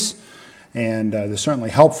And they're certainly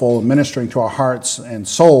helpful in ministering to our hearts and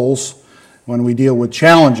souls when we deal with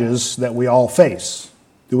challenges that we all face.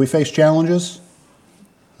 Do we face challenges?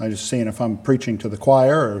 I'm just seeing if I'm preaching to the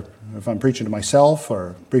choir or if I'm preaching to myself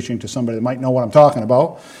or preaching to somebody that might know what I'm talking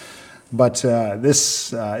about. But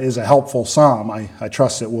this is a helpful psalm. I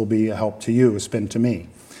trust it will be a help to you. It's been to me.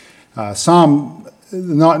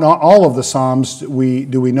 Not all of the psalms do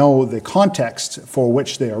we know the context for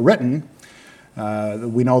which they are written.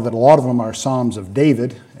 We know that a lot of them are psalms of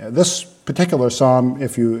David. This particular psalm,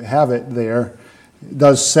 if you have it there,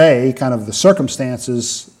 does say kind of the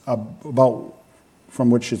circumstances about from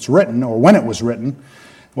which it's written or when it was written.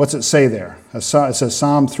 What's it say there? It says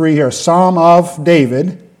Psalm 3 here, Psalm of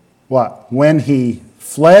David, what? When he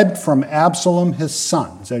fled from Absalom his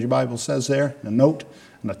son. Is that your Bible says there? The note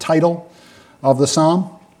and the title of the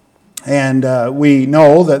psalm. And we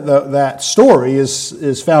know that that story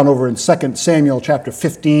is found over in 2 Samuel chapter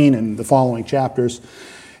 15 and the following chapters.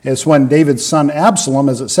 It's when David's son Absalom,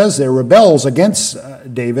 as it says there, rebels against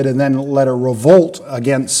David and then led a revolt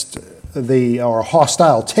against or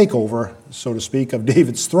hostile takeover, so to speak, of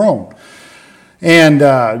David's throne. And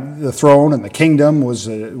the throne and the kingdom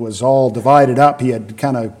was all divided up. He had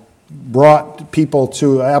kind of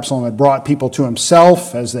Absalom had brought people to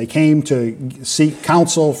himself as they came to seek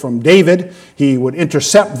counsel from David. He would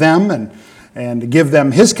intercept them and give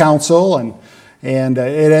them his counsel, and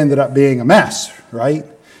it ended up being a mess, right?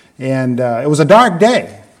 And it was a dark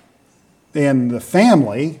day in the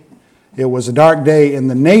family. It was a dark day in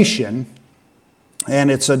the nation, and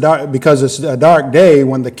because it's a dark day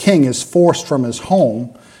when the king is forced from his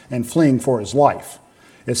home and fleeing for his life.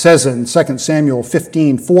 It says in 2 Samuel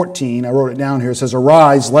 15:14, I wrote it down here, it says,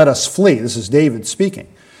 "Arise, let us flee." This is David speaking.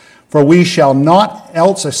 "For we shall not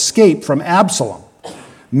else escape from Absalom.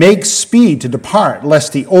 Make speed to depart,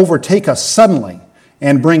 lest he overtake us suddenly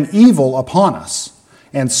and bring evil upon us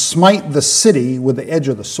and smite the city with the edge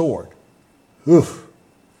of the sword." Oof.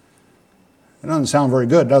 It doesn't sound very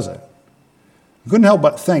good, does it? I couldn't help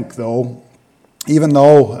but think, though, even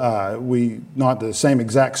though we not the same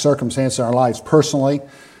exact circumstance in our lives personally,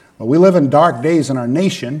 but we live in dark days in our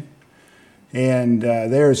nation, and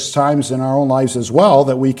there's times in our own lives as well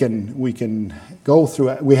that we can go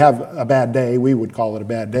through. We have a bad day. We would call it a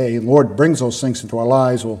bad day. And the Lord brings those things into our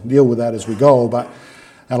lives. We'll deal with that as we go, but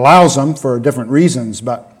it allows them for different reasons.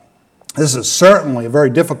 But this is certainly a very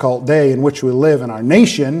difficult day in which we live in our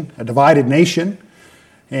nation, a divided nation,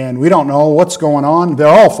 and we don't know what's going on. They're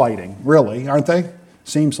all fighting, really, aren't they?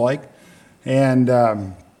 Seems like. And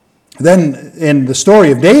then in the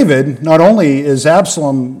story of David, not only is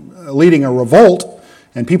Absalom leading a revolt,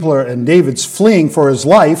 and David's fleeing for his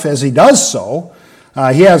life as he does so,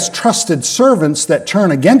 he has trusted servants that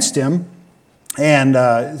turn against him, and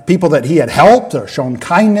people that he had helped or shown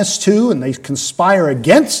kindness to, and they conspire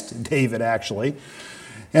against David, actually.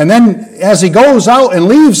 And then as he goes out and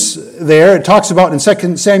leaves there, it talks about in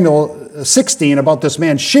 2 Samuel 16 about this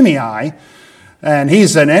man Shimei, and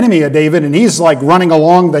he's an enemy of David, and he's like running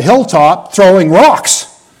along the hilltop throwing rocks.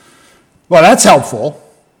 Well, that's helpful.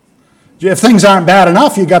 If things aren't bad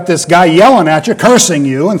enough, you got this guy yelling at you, cursing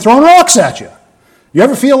you, and throwing rocks at you. You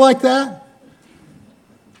ever feel like that?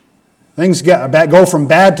 Things go from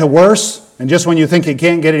bad to worse, and just when you think it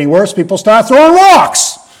can't get any worse, people start throwing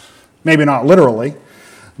rocks. Maybe not literally,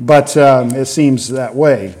 but it seems that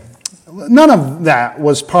way. None of that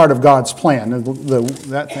was part of God's plan.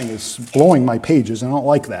 That thing is blowing my pages. I don't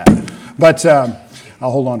like that, but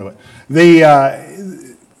I'll hold on to it.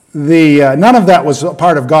 None of that was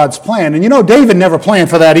part of God's plan, and David never planned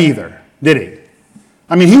for that either, did he?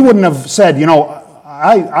 I mean, he wouldn't have said,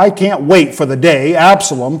 I can't wait for the day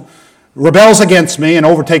Absalom rebels against me and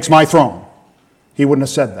overtakes my throne. He wouldn't have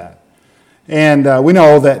said that. And we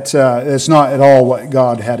know that it's not at all what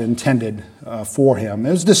God had intended for him.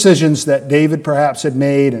 There's decisions that David perhaps had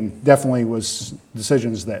made, and definitely was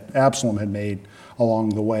decisions that Absalom had made along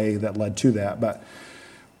the way that led to that. But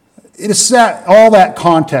it is all that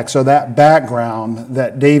context or that background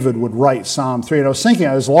that David would write Psalm 3. And I was thinking,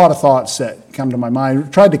 there's a lot of thoughts that come to my mind. I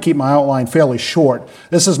tried to keep my outline fairly short.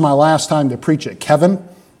 This is my last time to preach at Kevin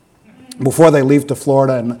before they leave to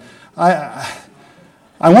Florida, and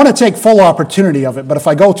I want to take full opportunity of it, but if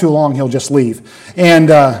I go too long, he'll just leave. And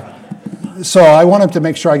so I want him to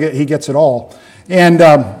make sure he gets it all. And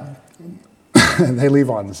they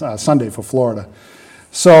leave on Sunday for Florida.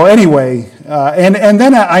 So anyway, and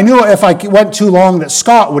then I knew if I went too long that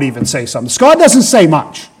Scott would even say something. Scott doesn't say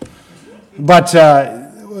much. But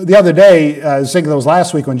the other day, I was thinking it was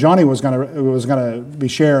last week when Johnny was going to be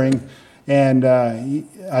sharing, and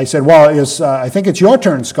I said, well, I think it's your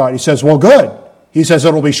turn, Scott. He says, well, good. He says,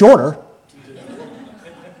 it'll be shorter.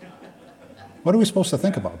 What are we supposed to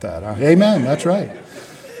think about that? Amen, that's right.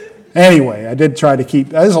 Anyway, I did try to keep,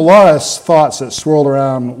 there's a lot of thoughts that swirled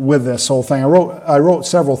around with this whole thing. I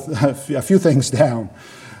wrote a few things down.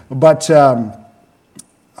 But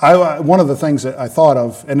one of the things that I thought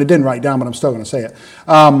of, and I didn't write down, but I'm still going to say it,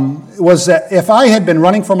 was that if I had been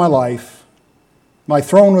running for my life, my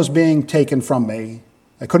throne was being taken from me,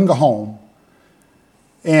 I couldn't go home,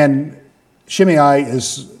 and Shimei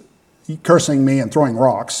is cursing me and throwing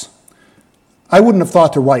rocks, I wouldn't have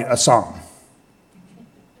thought to write a psalm.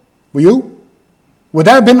 Will you? Would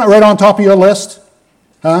that have been right on top of your list?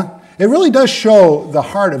 Huh? It really does show the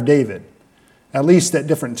heart of David, at least at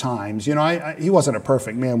different times. You know, he wasn't a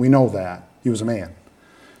perfect man. We know that. He was a man.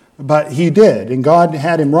 But he did, and God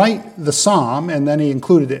had him write the psalm, and then he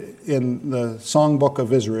included it in the Songbook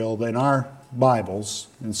of Israel, in our Bibles,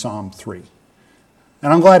 in Psalm 3.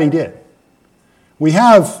 And I'm glad he did. We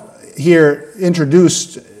have here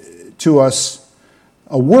introduced to us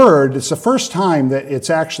a word. It's the first time that it's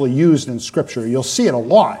actually used in Scripture. You'll see it a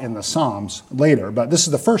lot in the Psalms later, but this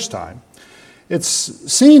is the first time. It's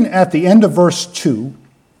seen at the end of verse 2,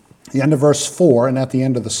 the end of verse 4, and at the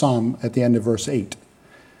end of the Psalm, at the end of verse 8.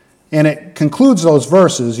 And it concludes those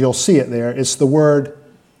verses. You'll see it there. It's the word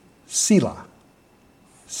Selah.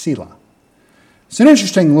 Selah. It's an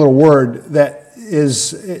interesting little word that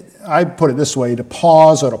is, I put it this way, to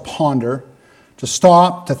pause or to ponder, to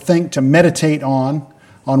stop, to think, to meditate on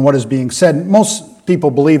what is being said. Most people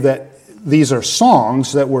believe that these are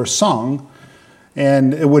songs that were sung,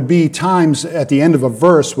 and it would be times at the end of a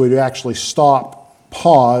verse where you actually stop,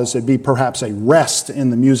 pause. It'd be perhaps a rest in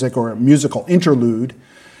the music or a musical interlude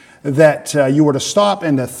that you were to stop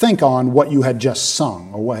and to think on what you had just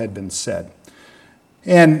sung or what had been said.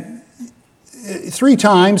 And 3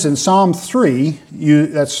 times in Psalm 3,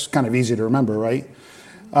 that's kind of easy to remember, right?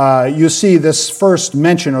 You see this first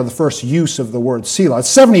mention or the first use of the word Selah. It's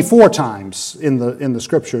 74 times in the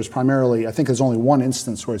Scriptures, primarily. I think there's only one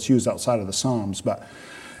instance where it's used outside of the Psalms.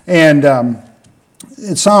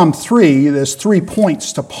 In Psalm 3, there's 3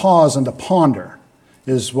 points to pause and to ponder,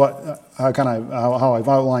 is what how I've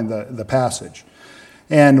outlined the passage.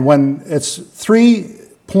 And when it's 3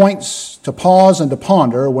 points to pause and to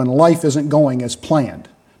ponder when life isn't going as planned.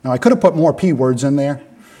 Now, I could have put more P words in there.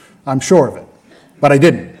 I'm sure of it. But I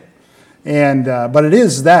didn't. But it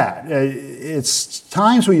is that. It's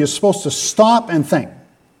times where you're supposed to stop and think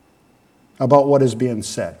about what is being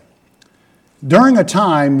said. During a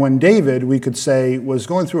time when David, we could say, was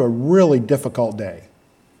going through a really difficult day.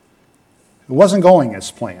 It wasn't going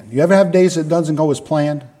as planned. You ever have days that doesn't go as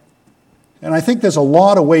planned? And I think there's a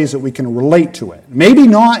lot of ways that we can relate to it. Maybe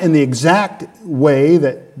not in the exact way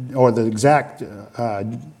or the exact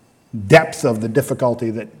depth of the difficulty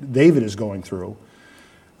that David is going through,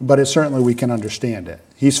 but certainly we can understand it.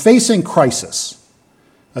 He's facing crisis,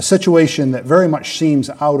 a situation that very much seems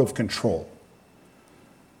out of control.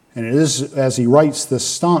 And it is, as he writes this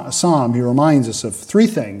psalm, he reminds us of 3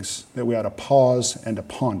 things that we ought to pause and to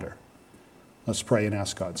ponder. Let's pray and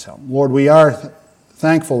ask God's help. Lord, we are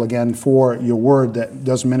thankful again for your word that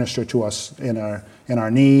does minister to us in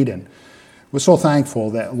our need. And we're so thankful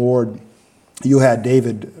that, Lord, you had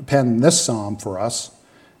David pen this psalm for us.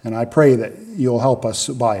 And I pray that you'll help us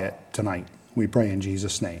by it tonight. We pray in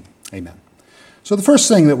Jesus' name. Amen. So the first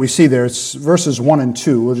thing that we see there, it's verses 1 and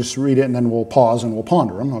 2. We'll just read it and then we'll pause and we'll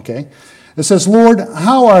ponder them, okay? It says, Lord,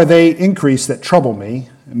 how are they increased that trouble me?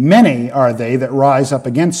 Many are they that rise up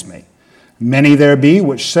against me. Many there be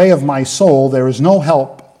which say of my soul, there is no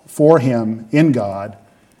help for him in God.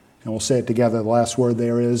 And we'll say it together. The last word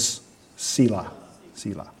there is Selah.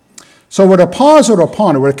 Selah. So we're to pause or to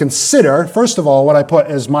ponder. We're to consider, first of all, what I put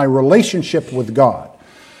as my relationship with God.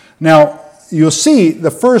 Now, you'll see the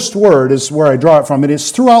first word is where I draw it from. It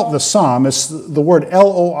is throughout the psalm. It's the word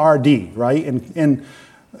Lord, right? And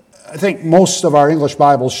I think most of our English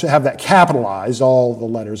Bibles should have that capitalized. All the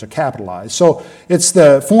letters are capitalized. So it's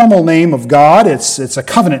the formal name of God. It's a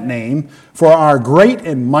covenant name for our great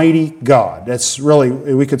and mighty God. That's really,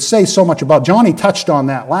 we could say so much about. Johnny touched on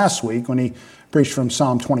that last week when he preached from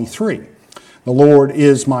Psalm 23. The Lord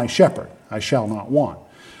is my shepherd. I shall not want.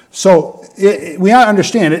 So we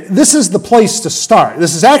understand it. This is the place to start.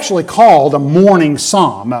 This is actually called a morning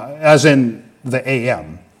psalm, as in the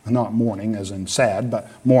AM. Not morning as in sad, but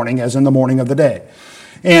morning as in the morning of the day.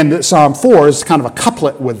 And Psalm 4 is kind of a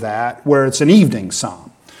couplet with that, where it's an evening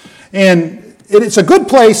psalm. And it's a good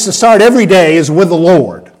place to start every day is with the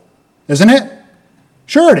Lord, isn't it?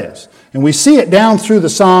 Sure it is. And we see it down through the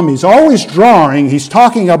psalm. He's always he's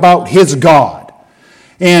talking about his God.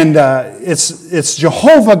 And it's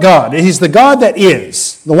Jehovah God. He's the God that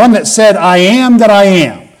is, the one that said, I am that I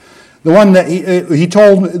am. The one that he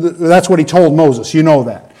told, that's what he told Moses. You know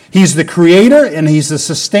that. He's the creator and he's the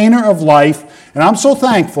sustainer of life. And I'm so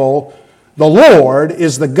thankful the Lord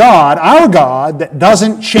is the God, our God, that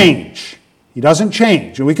doesn't change. He doesn't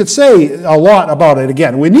change. And we could say a lot about it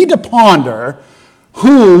again. We need to ponder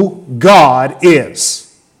who God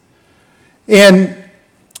is.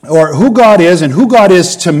 Or who God is and who God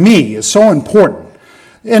is to me is so important.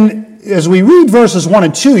 And as we read verses 1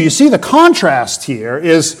 and 2, you see the contrast here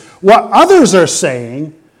is what others are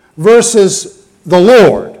saying versus the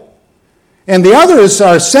Lord. And the others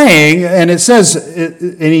are saying, and it says,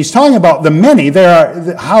 and he's talking about the many,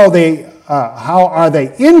 how are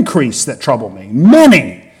they increased that trouble me?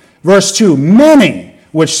 Many. Verse 2, many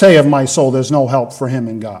which say of my soul, there's no help for him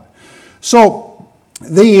in God. So,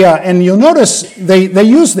 and you'll notice they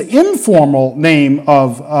use the informal name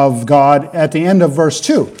of God at the end of verse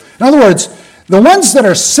 2. In other words, the ones that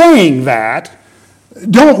are saying that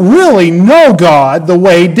don't really know God the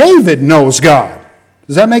way David knows God.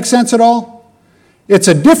 Does that make sense at all? It's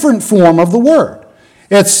a different form of the word.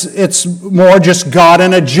 It's more just God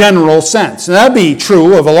in a general sense. And that'd be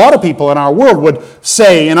true of a lot of people in our world would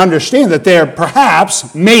say and understand that there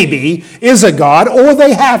perhaps, maybe, is a God or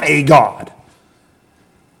they have a God.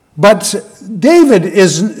 But David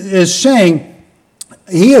is saying,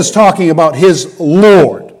 he is talking about his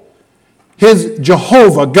Lord, his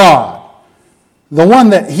Jehovah God, the one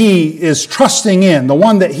that he is trusting in, the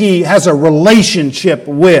one that he has a relationship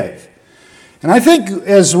with. And I think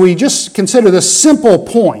as we just consider this simple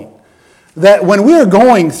point, that when we're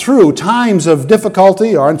going through times of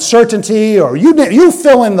difficulty or uncertainty, or you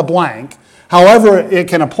fill in the blank, however it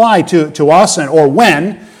can apply to us or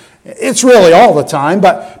when, it's really all the time,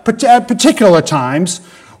 but at particular times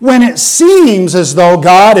when it seems as though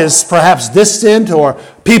God is perhaps distant, or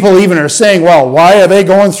people even are saying, well, why are they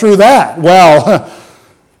going through that? Well,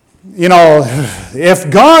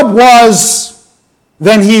 if God was,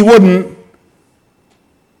 then he wouldn't.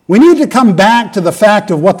 We need to come back to the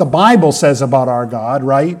fact of what the Bible says about our God,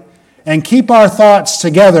 right? And keep our thoughts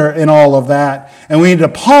together in all of that. And we need to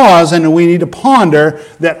pause and we need to ponder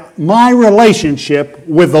that my relationship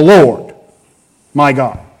with the Lord, my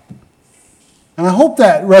God. And I hope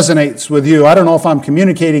that resonates with you. I don't know if I'm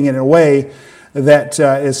communicating in a way that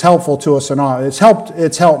is helpful to us or not. It's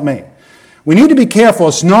helped me. We need to be careful.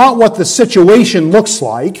 It's not what the situation looks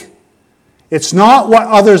like. It's not what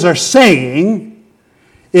others are saying.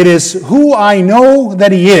 It is who I know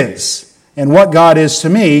that he is. And what God is to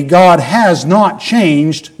me. God has not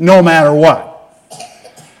changed no matter what.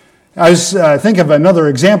 I think of another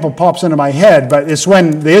example pops into my head, but it's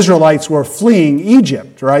when the Israelites were fleeing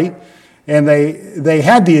Egypt, right? And they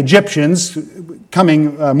had the Egyptians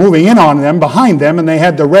moving in on them, behind them, and they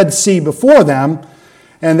had the Red Sea before them,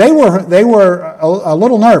 and they were a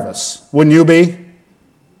little nervous. Wouldn't you be?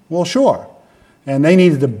 Well, sure. And they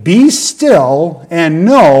needed to be still and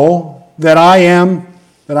know that I am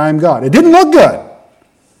God. It didn't look good,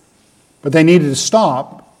 but they needed to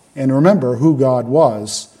stop and remember who God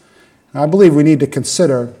was. And I believe we need to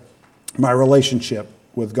consider my relationship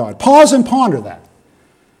with God. Pause and ponder that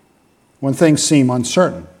when things seem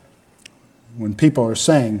uncertain, when people are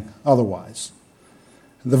saying otherwise.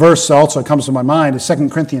 The verse also comes to my mind is 2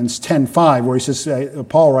 Corinthians 10:5, where he says,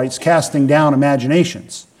 Paul writes, casting down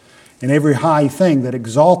imaginations and every high thing that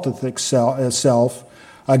exalteth itself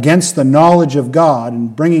against the knowledge of God,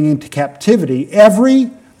 and bringing into captivity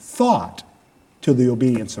every thought to the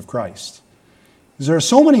obedience of Christ. Because there are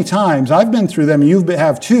so many times, I've been through them, and you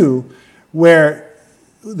have too, where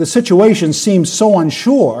the situation seems so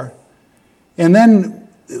unsure, and then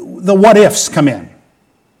the what-ifs come in.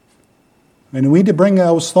 And we need to bring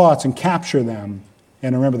those thoughts and capture them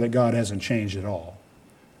and remember that God hasn't changed at all.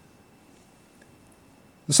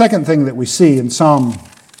 The second thing that we see in Psalm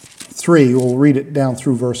 3, we'll read it down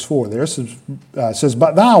through verse 4 there. It says,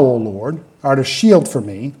 But thou, O Lord, art a shield for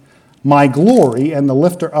me, my glory and the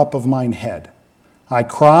lifter up of mine head. I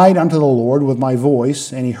cried unto the Lord with my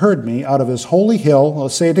voice, and he heard me out of his holy hill.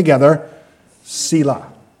 Let's say it together, Selah.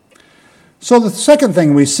 So the second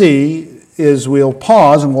thing we see is we'll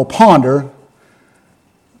pause and we'll ponder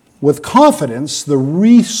with confidence the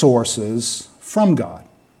resources from God.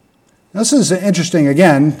 This is interesting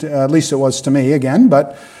again, at least it was to me again,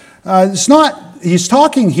 but it's not, he's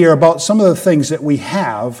talking here about some of the things that we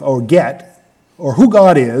have or get, or who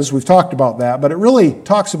God is. We've talked about that, but it really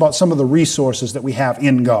talks about some of the resources that we have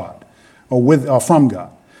in God or from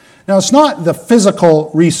God. Now, it's not the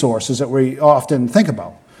physical resources that we often think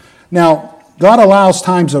about. Now, God allows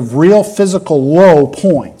times of real physical low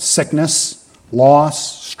points, sickness,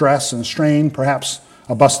 loss, stress, and strain, perhaps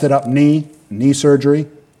a busted up knee surgery,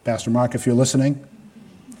 Pastor Mark, if you're listening.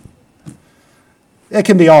 It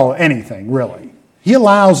can be anything, really. He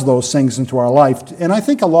allows those things into our life. And I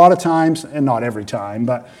think a lot of times, and not every time,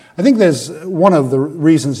 but I think there's one of the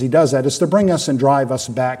reasons he does that is to bring us and drive us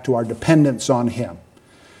back to our dependence on him.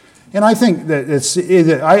 And I think that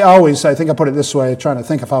I think I put it this way, trying to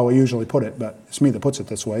think of how I usually put it, but it's me that puts it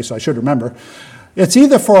this way, so I should remember. It's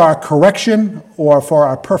either for our correction or for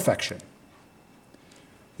our perfection.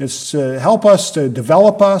 It's to help us, to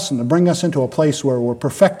develop us, and to bring us into a place where we're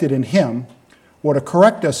perfected in him, or to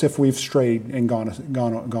correct us if we've strayed and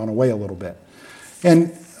gone away a little bit.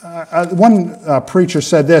 And one preacher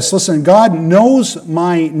said this, listen, God knows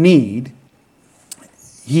my need,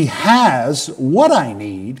 he has what I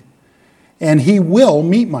need, and he will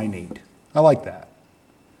meet my need. I like that.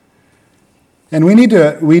 And we need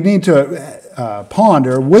to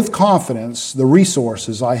ponder with confidence the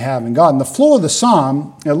resources I have in God. And the flow of the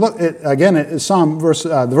psalm, the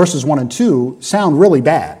verses 1 and 2 sound really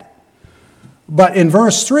bad. But in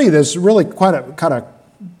verse 3, there's really quite a kind of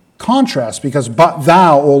contrast because, but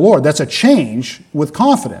thou, O Lord, that's a change with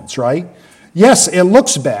confidence, right? Yes, it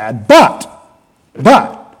looks bad, but.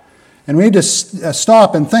 And we need to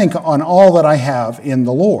stop and think on all that I have in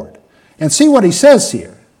the Lord. And see what he says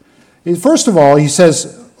here. First of all, he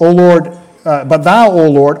says, O Lord, but thou, O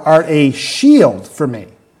Lord, art a shield for me.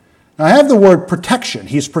 Now, I have the word protection.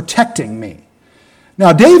 He's protecting me.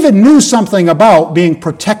 Now, David knew something about being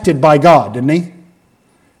protected by God, didn't he?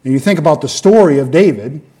 And you think about the story of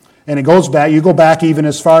David, and it goes back, you go back even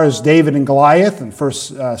as far as David and Goliath in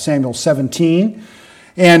 1 Samuel 17.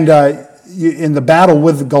 And in the battle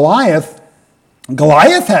with Goliath,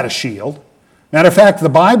 Goliath had a shield. Matter of fact, the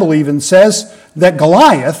Bible even says that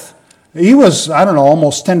Goliath, he was,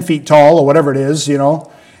 almost 10 feet tall or whatever it is,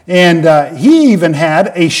 and he even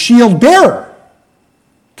had a shield bearer.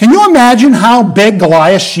 Can you imagine how big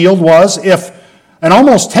Goliath's shield was if an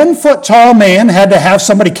almost 10-foot tall man had to have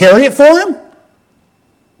somebody carry it for him?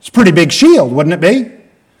 It's a pretty big shield, wouldn't it be?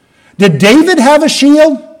 Did David have a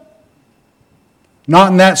shield?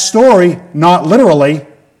 Not in that story, not literally.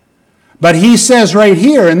 But he says right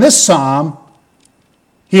here in this psalm,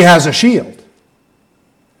 he has a shield.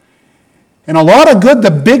 And a lot of good the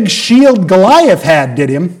big shield Goliath had did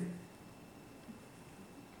him.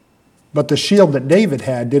 But the shield that David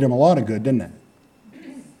had did him a lot of good, didn't it?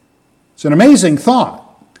 It's an amazing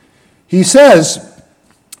thought. He says,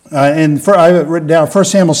 I've written down 1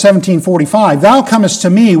 Samuel 17:45, thou comest to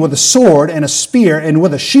me with a sword and a spear and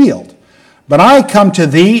with a shield, but I come to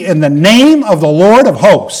thee in the name of the Lord of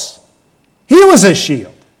hosts. He was his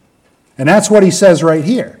shield. And that's what he says right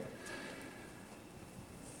here.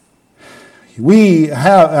 We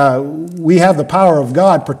have the power of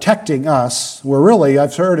God protecting us. We're really,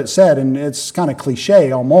 I've heard it said, and it's kind of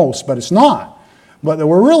cliche almost, but it's not. But that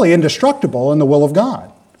we're really indestructible in the will of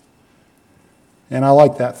God. And I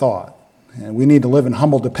like that thought. And we need to live in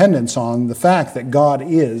humble dependence on the fact that God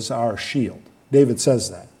is our shield. David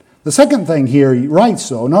says that. The second thing here he writes,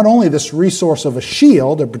 though, not only this resource of a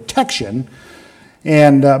shield, a protection,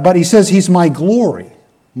 but he says he's my glory.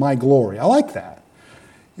 My glory. I like that.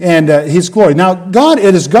 And his glory. Now,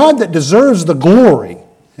 it is God that deserves the glory,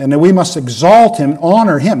 and that we must exalt him,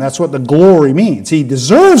 honor him. That's what the glory means. He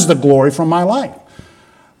deserves the glory from my life.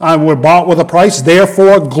 We're bought with a price,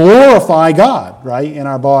 therefore glorify God, right, in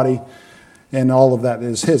our body, and all of that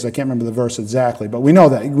is his. I can't remember the verse exactly, but we know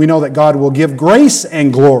that God will give grace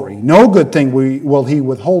and glory. No good thing will he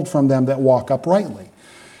withhold from them that walk uprightly.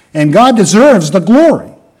 And God deserves the glory.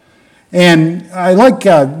 And I like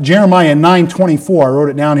Jeremiah 9:24. I wrote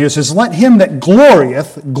it down here. It says, let him that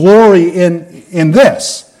glorieth glory in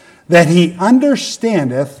this, that he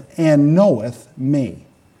understandeth and knoweth me,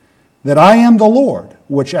 that I am the Lord,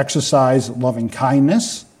 which exercise loving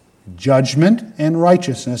kindness, judgment, and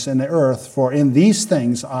righteousness in the earth, for in these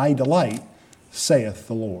things I delight, saith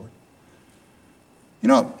the Lord.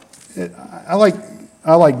 I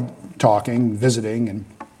like talking, visiting, and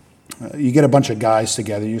you get a bunch of guys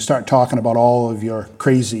together. You start talking about all of your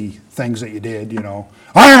crazy things that you did,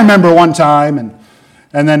 I remember one time,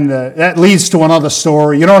 and then that leads to another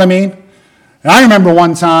story. You know what I mean? And I remember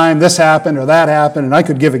one time this happened or that happened, and I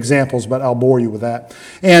could give examples, but I'll bore you with that.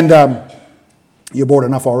 And you're bored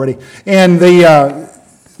enough already. And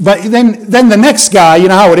but then the next guy, you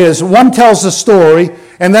know how it is. One tells the story,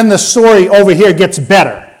 and then the story over here gets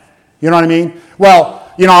better. You know what I mean? Well,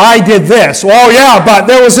 I did this. Well, yeah, but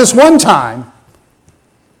there was this one time.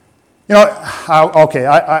 Okay,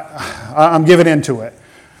 I'm giving into it.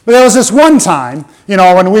 But there was this one time,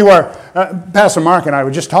 when we were Pastor Mark and I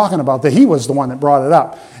were just talking about that. He was the one that brought it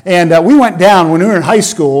up. And we went down when we were in high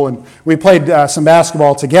school, and we played some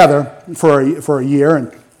basketball together for a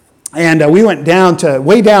year. And we went down to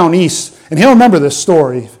way down east, and he'll remember this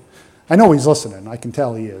story. I know he's listening. I can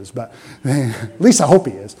tell he is, but at least I hope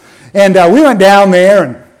he is. And we went down there,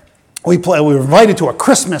 and we were invited to a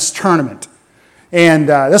Christmas tournament. And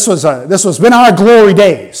this was been our glory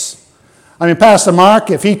days. I mean, Pastor Mark,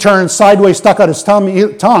 if he turned sideways, stuck out his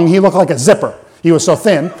tongue, he looked like a zipper. He was so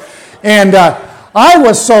thin. And I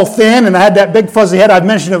was so thin, and I had that big fuzzy head. I've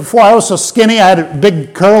mentioned it before. I was so skinny. I had a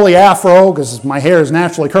big curly afro because my hair is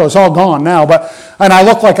naturally curly. It's all gone now. And I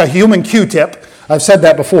look like a human Q-tip. I've said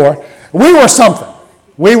that before. We were something.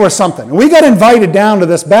 We were something. We got invited down to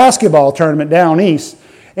this basketball tournament down east,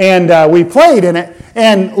 and we played in it.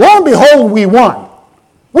 And lo and behold, we won.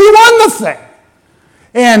 We won the thing.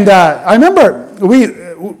 And I remember we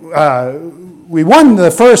won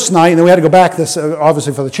the first night, and then we had to go back this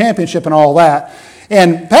obviously for the championship and all that.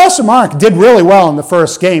 And Pastor Mark did really well in the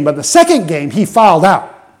first game, but the second game he fouled out.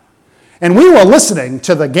 And we were listening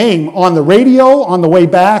to the game on the radio on the way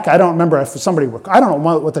back. I don't remember if I don't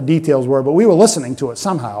know what the details were, but we were listening to it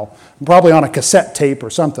somehow, probably on a cassette tape or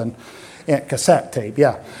something. Cassette tape,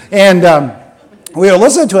 yeah. And we were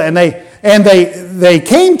listening to it, and they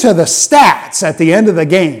came to the stats at the end of the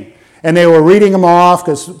game, and they were reading them off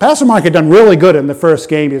because Pastor Mark had done really good in the first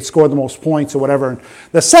game. He had scored the most points or whatever. And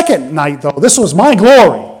the second night, though, this was my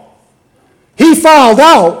glory. He fouled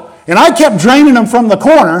out, and I kept draining him from the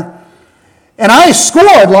corner, and I scored.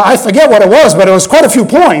 I forget what it was, but it was quite a few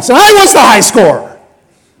points, and I was the high scorer.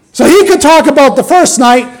 So he could talk about the first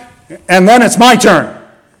night, and then it's my turn.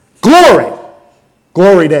 Glory.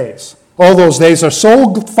 Glory days. All those days are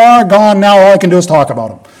so far gone now, all I can do is talk about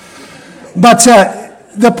them. But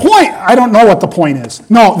the point, I don't know what the point is.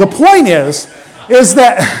 No, the point is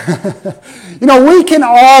that, we can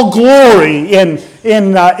all glory in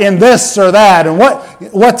this or that and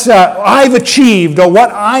what I've achieved or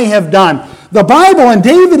what I have done. The Bible, and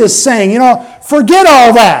David is saying, forget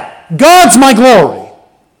all that. God's my glory.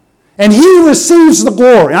 And he receives the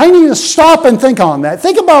glory. I need to stop and think on that.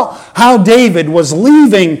 Think about how David was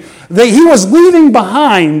leaving. He was leaving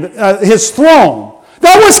behind his throne.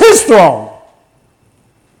 That was his throne.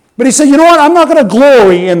 But he said, you know what? I'm not going to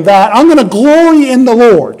glory in that. I'm going to glory in the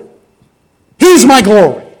Lord. He's my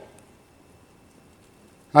glory.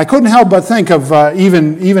 I couldn't help but think of,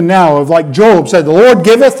 even now, of like Job said, the Lord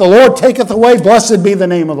giveth, the Lord taketh away, blessed be the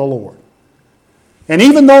name of the Lord. And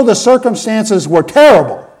even though the circumstances were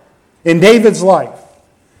terrible in David's life,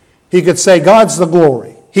 he could say, God's the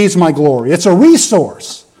glory. He's my glory. It's a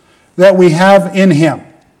resource that we have in him.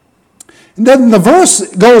 And then the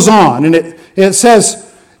verse goes on, and it says,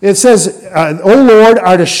 O Lord,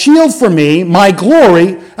 art a shield for me, my glory.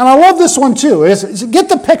 And I love this one too. Get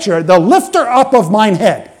the picture, the lifter up of mine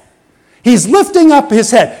head. He's lifting up his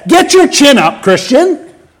head. Get your chin up,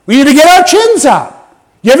 Christian. We need to get our chins up.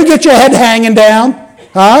 You ever get your head hanging down?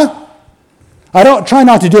 Huh? I don't try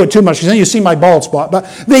not to do it too much because then you see my bald spot. But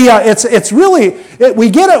it's really we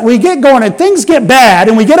get going and things get bad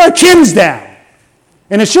and we get our chins down.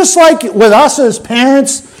 And it's just like with us as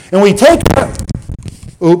parents, and we take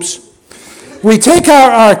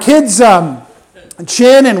our kids'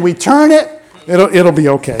 chin and we turn it. It'll be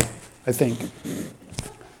okay, I think.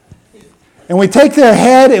 And we take their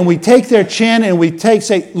head and we take their chin and we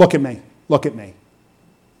say, look at me, look at me.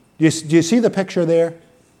 Do you see the picture there?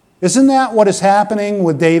 Isn't that what is happening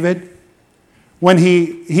with David? When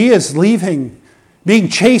he is leaving, being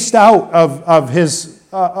chased out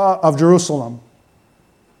of Jerusalem.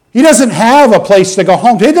 He doesn't have a place to go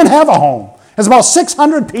home. He didn't have a home. There's about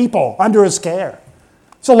 600 people under his care.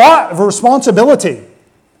 It's a lot of responsibility.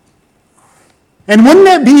 And wouldn't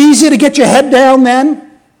it be easy to get your head down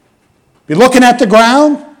then? Be looking at the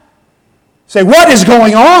ground? Say, what is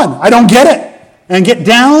going on? I don't get it. And get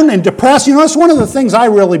down and depressed. That's one of the things I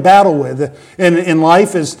really battle with in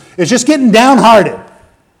life is just getting downhearted.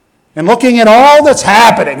 And looking at all that's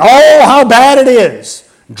happening, how bad it is.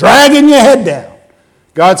 Dragging your head down.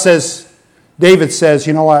 David says,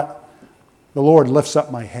 you know what? The Lord lifts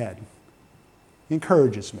up my head. He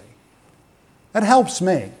encourages me. That helps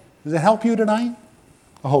me. Does it help you tonight?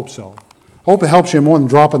 I hope so. I hope it helps you more than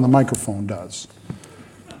dropping the microphone does.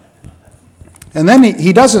 And then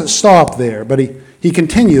he doesn't stop there, but he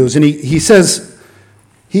continues, and he says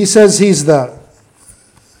he's the,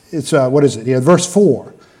 what is it? Yeah, verse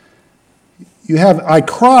 4. I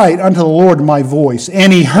cried unto the Lord my voice,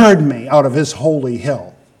 and he heard me out of his holy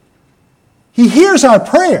hill. He hears our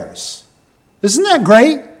prayers. Isn't that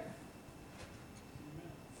great?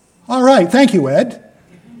 All right, thank you, Ed.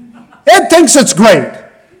 Ed thinks it's great.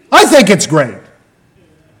 I think it's great.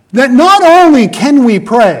 That not only can we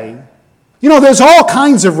pray, there's all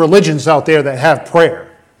kinds of religions out there that have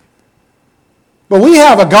prayer. But we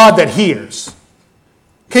have a God that hears.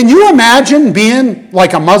 Can you imagine being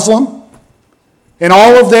like a Muslim and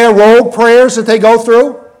all of their rogue prayers that they go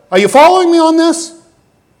through? Are you following me on this?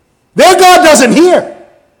 Their God doesn't hear.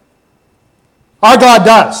 Our God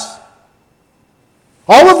does.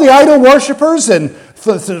 All of the idol worshipers and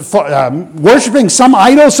worshiping some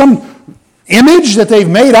idol, some image that they've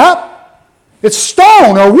made up, it's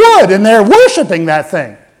stone or wood, and they're worshiping that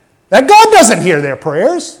thing. That God doesn't hear their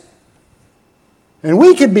prayers. And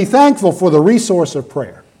we can be thankful for the resource of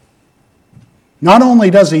prayer. Not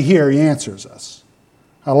only does he hear, he answers us.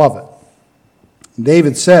 I love it.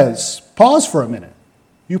 David says, pause for a minute.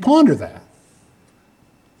 You ponder that.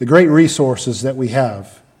 The great resources that we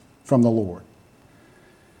have from the Lord.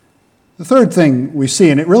 The third thing we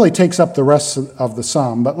see, and it really takes up the rest of the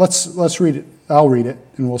psalm, but let's read it. I'll read it,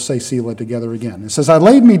 and we'll say Selah together again. It says, I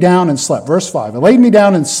laid me down and slept. Verse 5, I laid me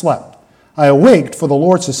down and slept. I awaked, for the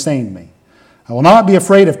Lord sustained me. I will not be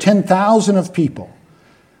afraid of 10,000 of people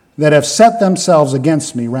that have set themselves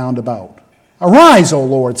against me round about. Arise, O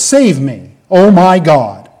Lord, save me, O my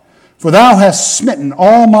God. For thou hast smitten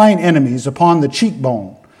all mine enemies upon the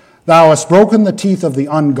cheekbone. Thou hast broken the teeth of the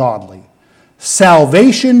ungodly.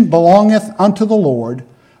 Salvation belongeth unto the Lord.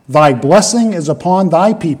 Thy blessing is upon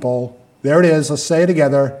thy people. There it is. Let's say it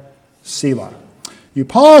together. Selah. You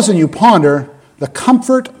pause and you ponder the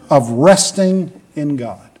comfort of resting in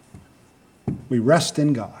God. We rest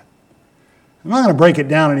in God. I'm not going to break it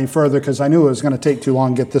down any further because I knew it was going to take too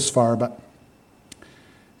long to get this far, but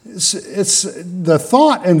it's the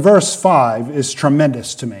thought in verse 5 is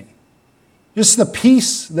tremendous to me. Just the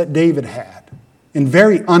peace that David had in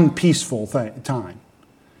very unpeaceful time.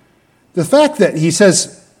 The fact that he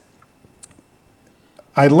says,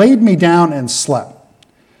 I laid me down and slept.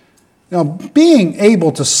 Now, being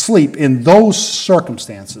able to sleep in those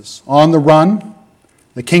circumstances, on the run,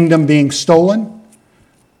 the kingdom being stolen,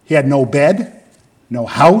 he had no bed, no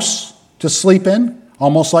house to sleep in,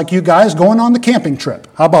 almost like you guys going on the camping trip.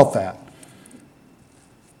 How about that?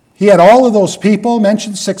 He had all of those people,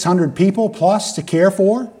 mentioned 600 people plus to care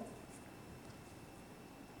for.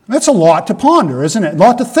 That's a lot to ponder, isn't it? A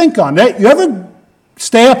lot to think on. You ever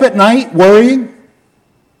stay up at night worrying?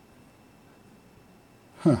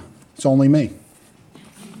 It's only me.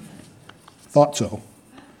 Thought so.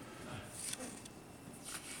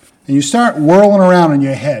 And you start whirling around in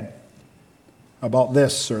your head about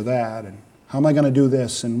this or that, and how am I going to do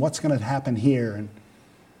this, and what's going to happen here. And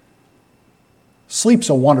sleep's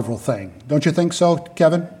a wonderful thing. Don't you think so,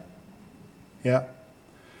 Kevin? Yeah.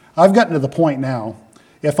 I've gotten to the point now,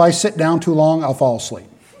 if I sit down too long, I'll fall asleep.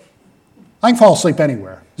 I can fall asleep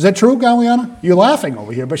anywhere. Is that true, Galiana? You're laughing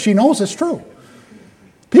over here, but she knows it's true.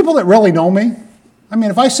 People that really know me,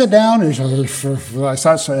 if I sit down and I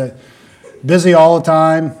start busy all the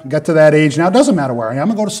time, get to that age now, it doesn't matter where I am,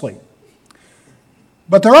 I'm going to go to sleep.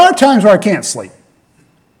 But there are times where I can't sleep.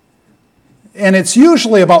 And it's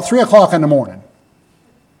usually about 3 o'clock in the morning.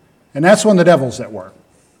 And that's when the devil's at work.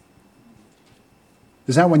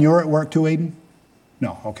 Is that when you're at work too, Aiden?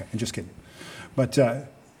 No, okay, I'm just kidding. But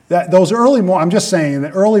those I'm just saying,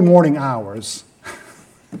 the early morning hours,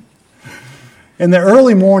 in the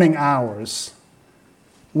early morning hours,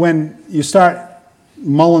 when you start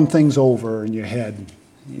mulling things over in your head,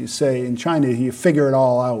 you say, and you figure it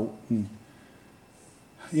all out. And,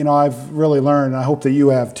 I've really learned, and I hope that you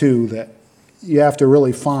have too, that you have to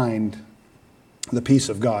really find the peace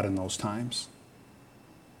of God in those times.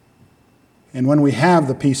 And when we have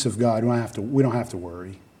the peace of God, we don't have to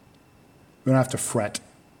worry. We don't have to fret,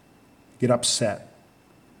 get upset.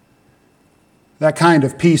 That kind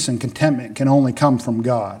of peace and contentment can only come from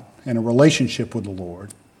God and a relationship with the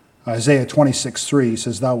Lord. Isaiah 26:3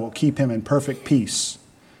 says, Thou wilt keep him in perfect peace,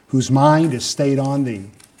 whose mind is stayed on thee,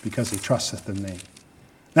 because he trusteth in thee.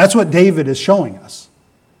 That's what David is showing us.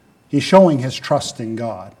 He's showing his trust in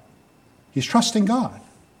God. He's trusting God.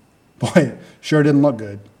 Boy, it sure didn't look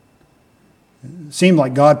good. It seemed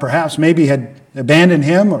like God perhaps maybe had abandoned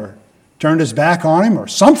him or turned his back on him or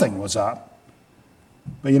something was up.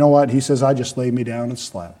 But you know what? He says, I just laid me down and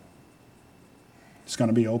slept. It's going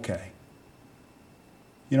to be okay.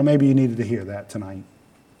 Maybe you needed to hear that tonight.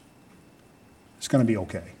 It's going to be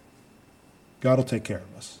okay. God will take care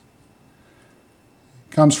of us.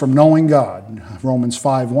 It comes from knowing God. Romans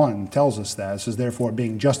 5:1 tells us that. It says, therefore,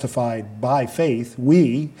 being justified by faith,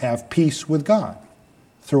 we have peace with God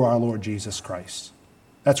through our Lord Jesus Christ.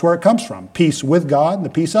 That's where it comes from. Peace with God and the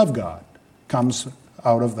peace of God comes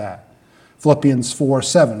out of that. Philippians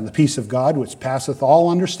 4:7, the peace of God, which passeth all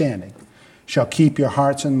understanding, shall keep your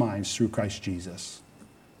hearts and minds through Christ Jesus.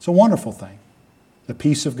 It's a wonderful thing, the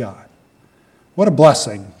peace of God. What a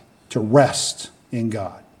blessing to rest in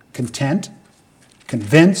God. Content,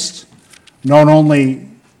 convinced, not only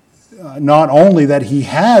that he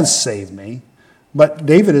has saved me, but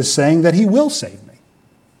David is saying that he will save me.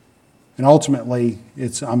 And ultimately,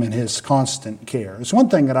 I'm in his constant care. It's one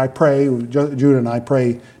thing that I pray, Judah and I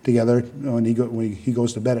pray together when he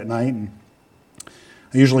goes to bed at night, and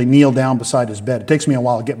I usually kneel down beside his bed. It takes me a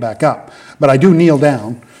while to get back up, but I do kneel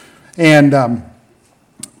down. And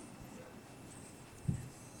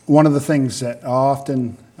one of the things that I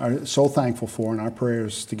often are so thankful for in our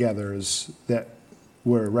prayers together is that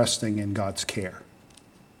we're resting in God's care.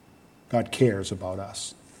 God cares about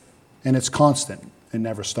us. And it's constant. It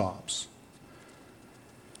never stops.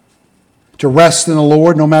 To rest in the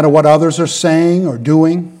Lord no matter what others are saying or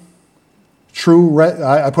doing.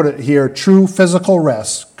 I put it here, true physical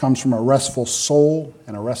rest comes from a restful soul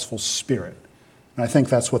and a restful spirit. And I think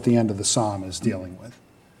that's what the end of the psalm is dealing with.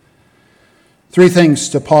 3 things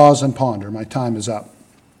to pause and ponder. My time is up.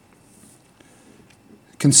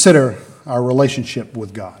 Consider our relationship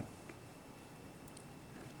with God.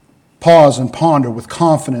 Pause and ponder with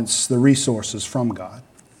confidence the resources from God.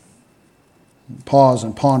 Pause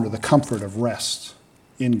and ponder the comfort of rest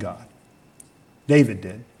in God. David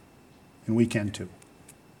did, and we can too.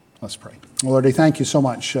 Let's pray. Lord, I thank you so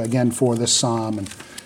much again for this psalm, and